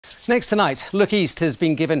Next tonight, Look East has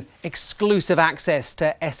been given exclusive access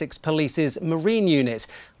to Essex Police's Marine Unit,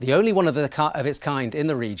 the only one of its kind in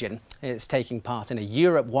the region. It's taking part in a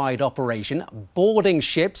Europe-wide operation, boarding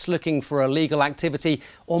ships looking for illegal activity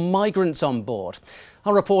or migrants on board.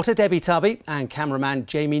 Our reporter Debbie Tubby and cameraman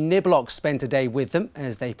Jamie Niblock spent a day with them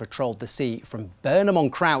as they patrolled the sea from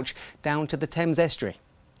Burnham-on-Crouch down to the Thames Estuary.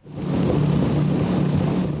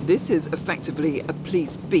 This is effectively a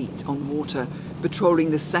police beat on water, patrolling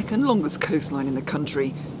the second longest coastline in the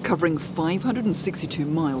country, covering 562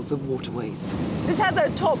 miles of waterways. This has a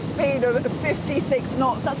top speed of 56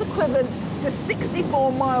 knots. That's equivalent to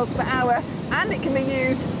 64 miles per hour, and it can be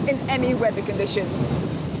used in any weather conditions.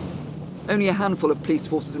 Only a handful of police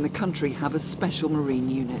forces in the country have a special marine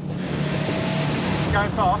unit. Going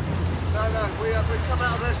far? No, we come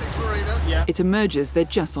out of Essex Marina. Yeah. It emerges they're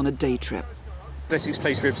just on a day trip. Essex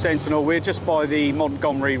Police RHIB Sentinel. We're just by the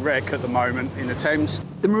Montgomery wreck at the moment in the Thames.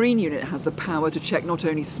 The marine unit has the power to check not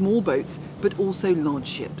only small boats but also large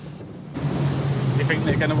ships. Do you think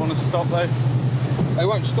they're going to want to stop though? They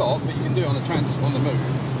won't stop, but you can do it on the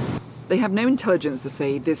move. They have no intelligence to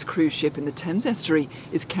say this cruise ship in the Thames Estuary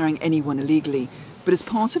is carrying anyone illegally, but as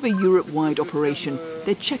part of a Europe-wide operation,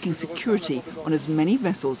 they're checking security on as many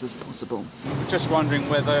vessels as possible. Just wondering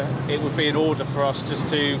whether it would be in order for us just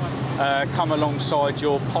to come alongside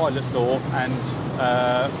your pilot door and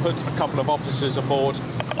put a couple of officers aboard.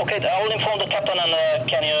 Okay, I will inform the captain, and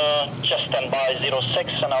can you just stand by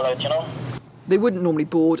 06 and I'll let you know. They wouldn't normally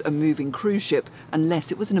board a moving cruise ship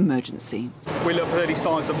unless it was an emergency. We look for any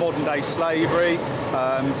signs of modern-day slavery,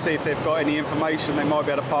 see if they've got any information they might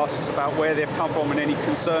be able to pass us about where they've come from and any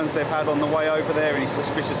concerns they've had on the way over there, any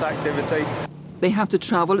suspicious activity. They have to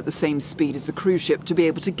travel at the same speed as the cruise ship to be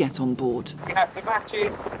able to get on board. We have to match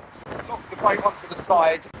it, lock the boat onto the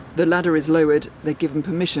side. The ladder is lowered, they're given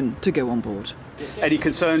permission to go on board. Any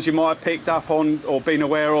concerns you might have picked up on or been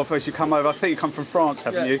aware of as you come over? I think you come from France,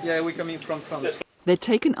 haven't you? Yeah, we come in from France. They're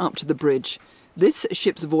taken up to the bridge. This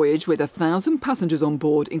ship's voyage with 1,000 passengers on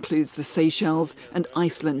board includes the Seychelles and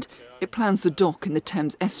Iceland. It plans the dock in the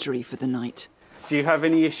Thames Estuary for the night. Do you have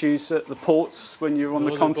any issues at the ports when you're on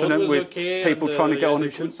the continent with people trying to get on?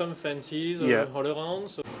 Some fences all around.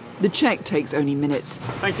 So. The check takes only minutes.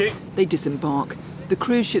 Thank you. They disembark. The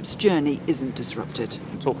cruise ship's journey isn't disrupted.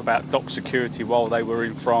 Talk about dock security while they were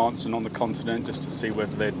in France and on the continent, just to see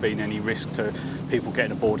whether there'd been any risk to people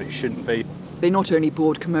getting aboard it shouldn't be. They not only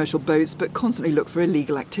board commercial boats but constantly look for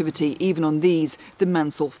illegal activity, even on these, the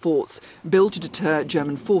Mansell forts, built to deter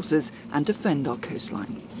German forces and defend our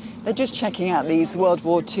coastline. They're just checking out these World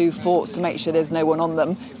War II forts to make sure there's no one on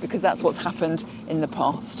them, because that's what's happened in the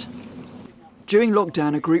past. During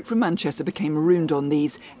lockdown, a group from Manchester became marooned on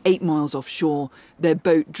these, 8 miles offshore. Their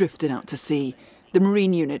boat drifted out to sea. The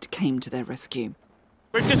Marine Unit came to their rescue.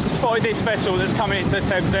 We've just spotted this vessel that's come into the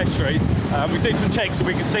Thames Estuary. We did some checks and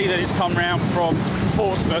we can see that it's come round from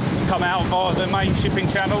Portsmouth and come out via the main shipping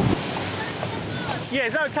channel. Yeah,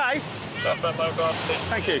 it's okay.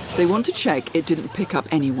 Thank you. They want to check it didn't pick up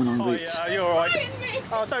anyone en route. Yeah, you're all right.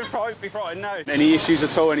 Oh, don't be frightened, no. Any issues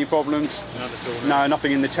at all, any problems? None at all. No,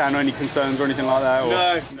 nothing in the channel, any concerns or anything like that?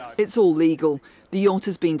 Or? No. It's all legal. The yacht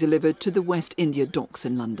has been delivered to the West India docks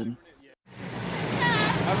in London.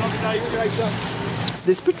 Have a lovely day.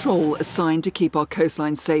 This patrol, assigned to keep our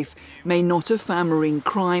coastline safe, may not have found marine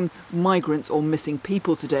crime, migrants or missing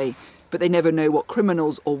people today, but they never know what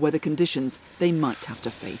criminals or weather conditions they might have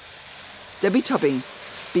to face. Debbie Tubby,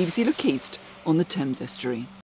 BBC Look East on the Thames Estuary.